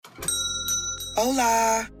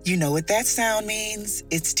Hola! You know what that sound means.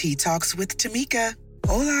 It's Tea Talks with Tamika.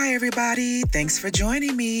 Hola, everybody. Thanks for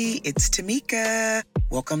joining me. It's Tamika.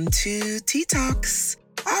 Welcome to Tea Talks.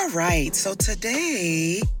 All right, so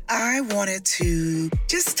today I wanted to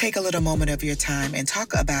just take a little moment of your time and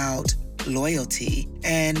talk about loyalty,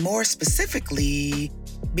 and more specifically,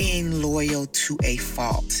 being loyal to a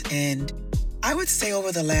fault. And I would say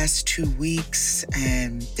over the last 2 weeks,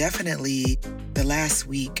 and definitely the last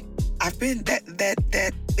week, I've been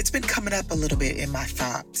it's been coming up a little bit in my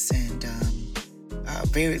thoughts, and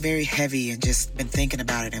very, very heavy, and just been thinking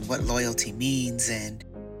about it and what loyalty means and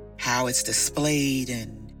how it's displayed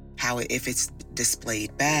and how if it's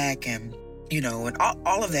displayed back, and and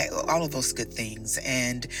all of that, all of those good things.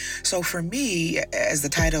 And so for me, as the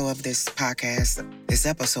title of this podcast, this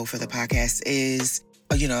episode for the podcast is,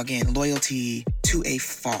 again, loyalty to a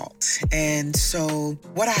fault. And so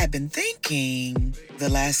what I have been thinking the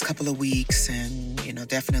last couple of weeks, and,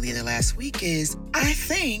 definitely the last week, is I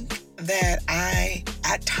think that I,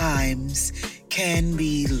 at times, can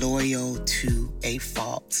be loyal to a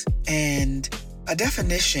fault. And a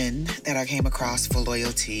definition that I came across for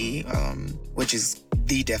loyalty, which is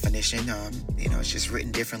the definition, it's just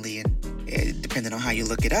written differently and depending on how you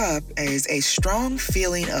look it up, is a strong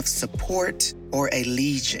feeling of support or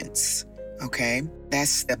allegiance. Okay?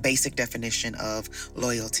 That's the basic definition of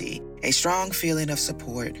loyalty. A strong feeling of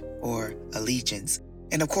support or allegiance.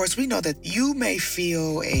 And of course, we know that you may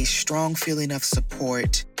feel a strong feeling of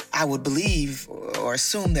support. I would believe or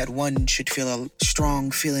assume that one should feel a strong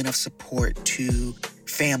feeling of support to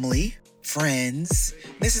family, friends.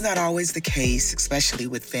 This is not always the case, especially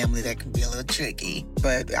with family. That can be a little tricky.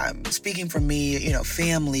 But speaking for me,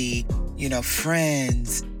 family,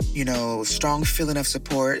 friends, strong feeling of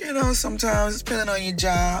support. Sometimes depending on your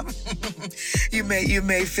job, you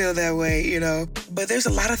may feel that way, But there's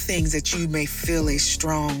a lot of things that you may feel a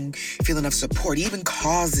strong feeling of support, even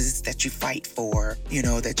causes that you fight for,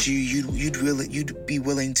 that you'd be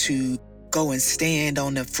willing to go and stand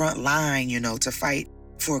on the front line, to fight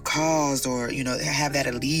for a cause, or, have that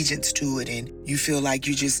allegiance to it, and you feel like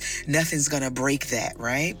nothing's gonna break that,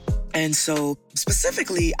 right? And so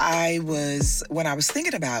specifically, when I was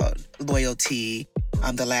thinking about loyalty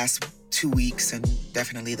the last 2 weeks, and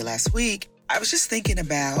definitely the last week, I was just thinking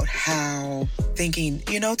about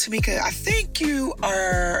Tamika, I think you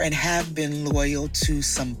are and have been loyal to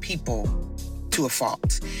some people to a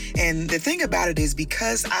fault. And the thing about it is,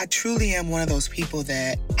 because I truly am one of those people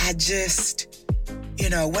that I just,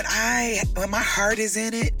 when my heart is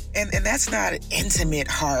in it, and that's not an intimate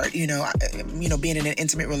heart, being in an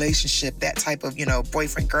intimate relationship, that type of,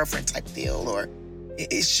 boyfriend, girlfriend type deal, or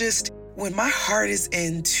it's just when my heart is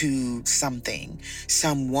into something,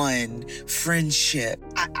 someone, friendship,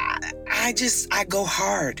 I go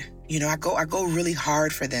hard. I go really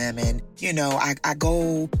hard for them, and, I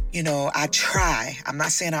try. I'm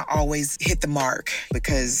not saying I always hit the mark,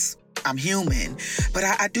 because I'm human, but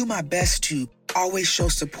I do my best to always show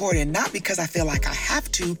support, and not because I feel like I have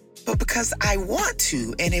to, but because I want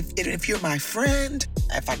to. And if you're my friend,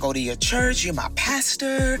 if I go to your church, you're my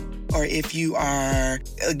pastor, or if you are,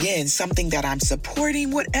 again, something that I'm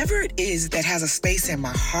supporting, whatever it is that has a space in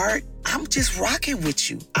my heart, I'm just rocking with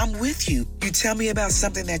you. I'm with you. You tell me about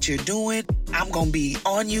something that you're doing, I'm going to be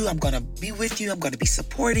on you. I'm going to be with you. I'm going to be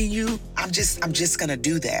supporting you. I'm just going to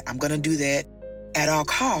do that. I'm going to do that at all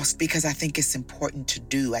costs, because I think it's important to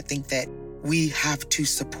do. I think that we have to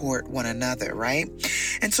support one another, right?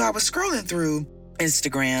 And so I was scrolling through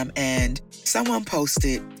Instagram, and someone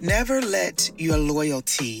posted, "Never let your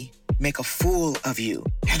loyalty make a fool of you."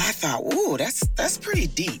 And I thought, ooh, that's pretty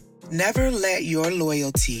deep. Never let your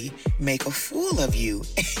loyalty make a fool of you.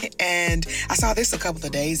 And I saw this a couple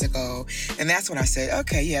of days ago, and that's when I said,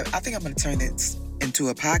 okay, yeah, I think I'm going to turn this into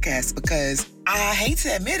a podcast, because I hate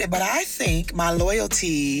to admit it, but I think my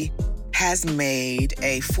loyalty has made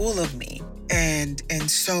a fool of me. And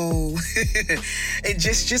so and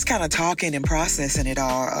just kind of talking and processing it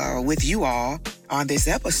all with you all on this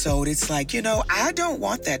episode, it's like, I don't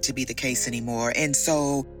want that to be the case anymore. And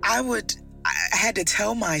so I had to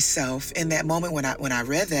tell myself in that moment when I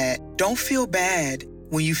read that, don't feel bad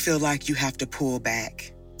when you feel like you have to pull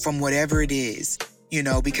back from whatever it is.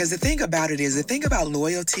 Because the thing about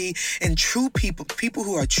loyalty and true people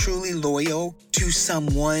who are truly loyal to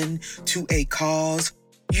someone, to a cause,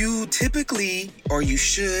 you typically, or you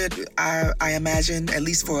should, I imagine, at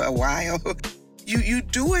least for a while, you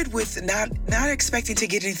do it with not expecting to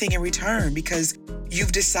get anything in return, because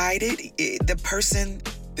you've decided the person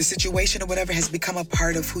the situation or whatever has become a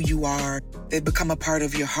part of who you are. They've become a part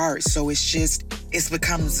of your heart. So it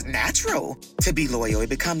becomes natural to be loyal. It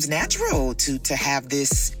becomes natural to have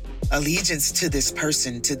this allegiance to this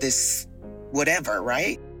person, to this whatever,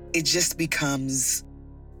 right? It just becomes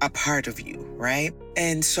a part of you, right?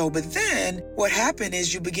 And so, but then what happened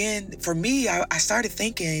is for me, I started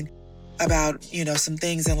thinking about, some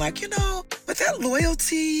things and like, but that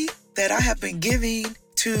loyalty that I have been giving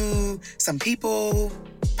to some people,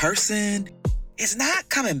 person, is not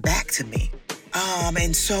coming back to me.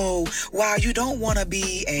 And so while you don't want to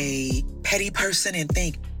be a petty person and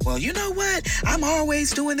think, well, you know what? I'm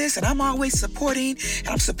always doing this and I'm always supporting and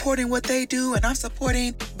I'm supporting what they do and I'm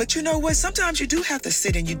supporting. But you know what? Sometimes you do have to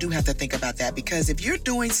sit and you do have to think about that, because if you're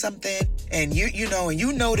doing something and and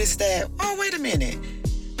you notice that, oh, wait a minute.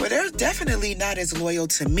 Well, they're definitely not as loyal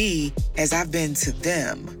to me as I've been to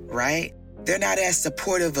them, right? They're not as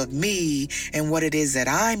supportive of me and what it is that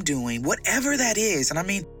I'm doing, whatever that is. And I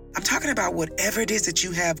mean, I'm talking about whatever it is that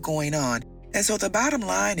you have going on. And so the bottom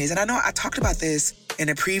line is, and I know I talked about this in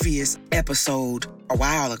a previous episode a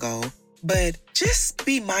while ago, but just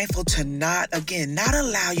be mindful to not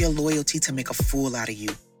allow your loyalty to make a fool out of you.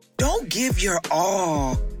 Don't give your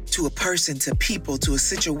all to a person, to people, to a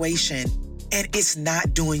situation, and it's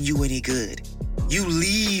not doing you any good. You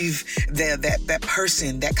leave that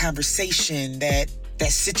person, that conversation, that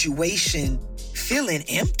situation feeling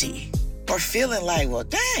empty or feeling like, well,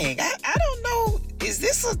 dang, I don't know. Is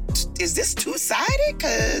this two-sided?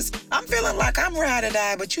 Because I'm feeling like I'm ride or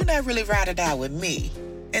die, but you're not really ride or die with me.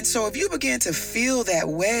 And so if you begin to feel that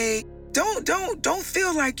way, don't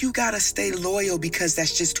feel like you gotta stay loyal because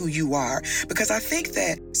that's just who you are. Because I think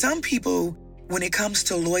that some people, when it comes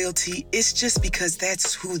to loyalty, it's just because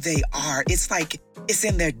that's who they are. It's like it's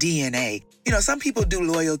in their DNA. Some people do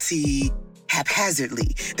loyalty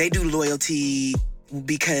haphazardly. They do loyalty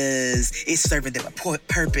because it's serving them a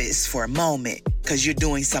purpose for a moment, because you're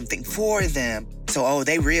doing something for them. So,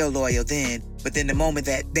 they real loyal then. But then the moment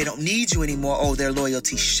that they don't need you anymore, their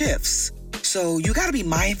loyalty shifts. So you got to be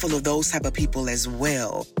mindful of those type of people as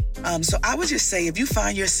well. So I would just say, if you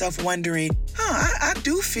find yourself wondering, I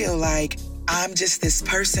do feel like I'm just this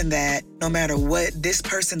person that no matter what, this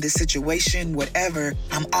person, this situation, whatever,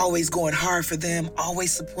 I'm always going hard for them,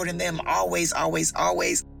 always supporting them, always.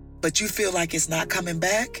 But you feel like it's not coming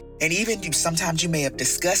back. And even sometimes you may have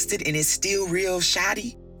discussed it and it's still real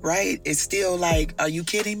shoddy, right? It's still like, are you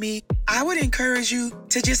kidding me? I would encourage you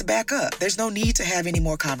to just back up. There's no need to have any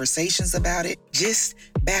more conversations about it. Just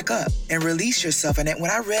back up and release yourself. And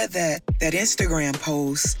when I read that Instagram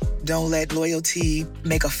post, don't let loyalty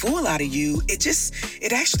make a fool out of you,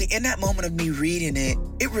 it actually, in that moment of me reading it,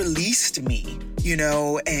 it released me,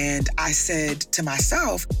 and I said to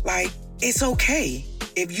myself, like, it's okay.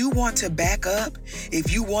 If you want to back up,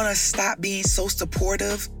 if you want to stop being so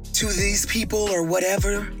supportive to these people or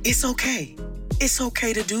whatever, it's okay. It's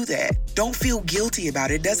okay to do that. Don't feel guilty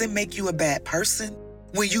about it. It doesn't make you a bad person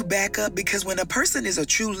when you back up, because when a person is a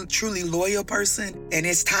truly loyal person and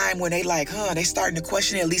it's time when they they starting to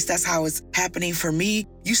question it, at least that's how it's happening for me,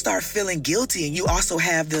 you start feeling guilty and you also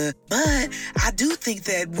have but I do think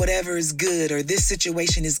that whatever is good or this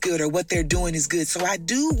situation is good or what they're doing is good. So I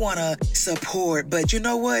do want to support, but you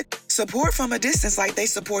know what? Support from a distance like they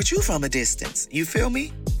support you from a distance. You feel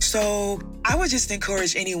me? So I would just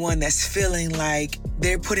encourage anyone that's feeling like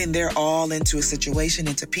they're putting their all into a situation,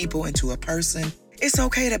 into people, into a person. It's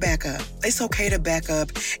okay to back up. It's okay to back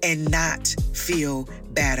up and not feel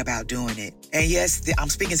bad about doing it. And yes, I'm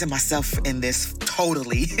speaking to myself in this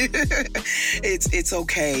totally. It's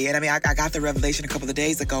okay. And I mean, I got the revelation a couple of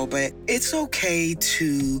days ago, but it's okay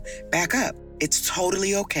to back up. It's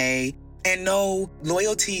totally okay. And no,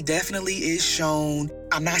 loyalty definitely is shown.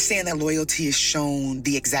 I'm not saying that loyalty is shown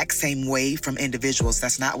the exact same way from individuals.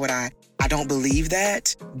 That's not what I don't believe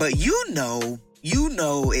that. But you know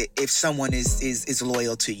if someone is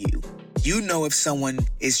loyal to you. You know if someone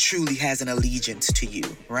truly has an allegiance to you,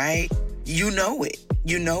 right? You know it.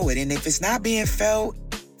 And if it's not being felt,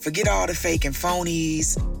 forget all the fake and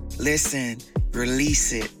phonies. Listen,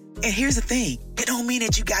 release it. And here's the thing. It don't mean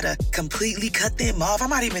that you gotta completely cut them off. I'm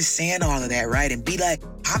not even saying all of that, right? And be like,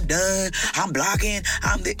 I'm done, I'm blocking,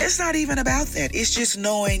 It's not even about that. It's just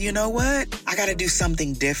knowing, you know what? I gotta do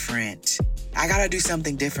something different. I gotta do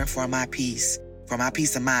something different for my peace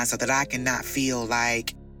of mind, so that I cannot feel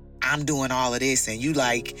like I'm doing all of this and you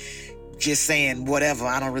just saying whatever.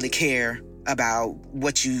 I don't really care about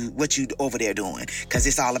what you over there doing, because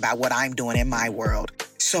it's all about what I'm doing in my world.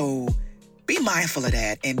 So be mindful of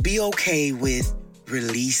that and be okay with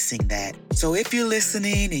releasing that. So if you're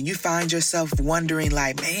listening and you find yourself wondering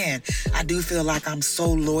like, man, I do feel like I'm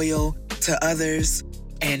so loyal to others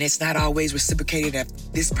and it's not always reciprocated at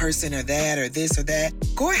this person or that or this or that,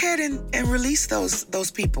 go ahead and release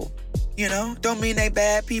those people. You know, don't mean they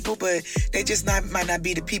bad people, but they just might not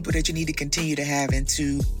be the people that you need to continue to have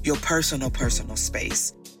into your personal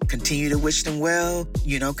space. Continue to wish them well,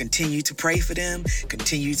 continue to pray for them,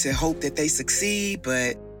 continue to hope that they succeed,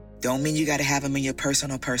 but don't mean you got to have them in your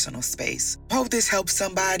personal space. Hope this helps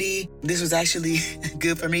somebody. This was actually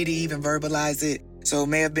good for me to even verbalize it. So it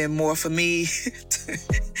may have been more for me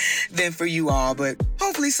than for you all, but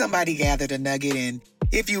hopefully somebody gathered a nugget. And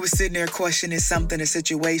if you were sitting there questioning something, a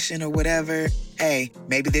situation or whatever, hey,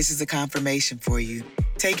 maybe this is a confirmation for you.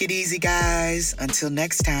 Take it easy, guys. Until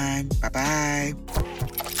next time, bye-bye.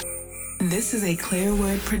 This is a Clear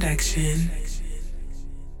Word production.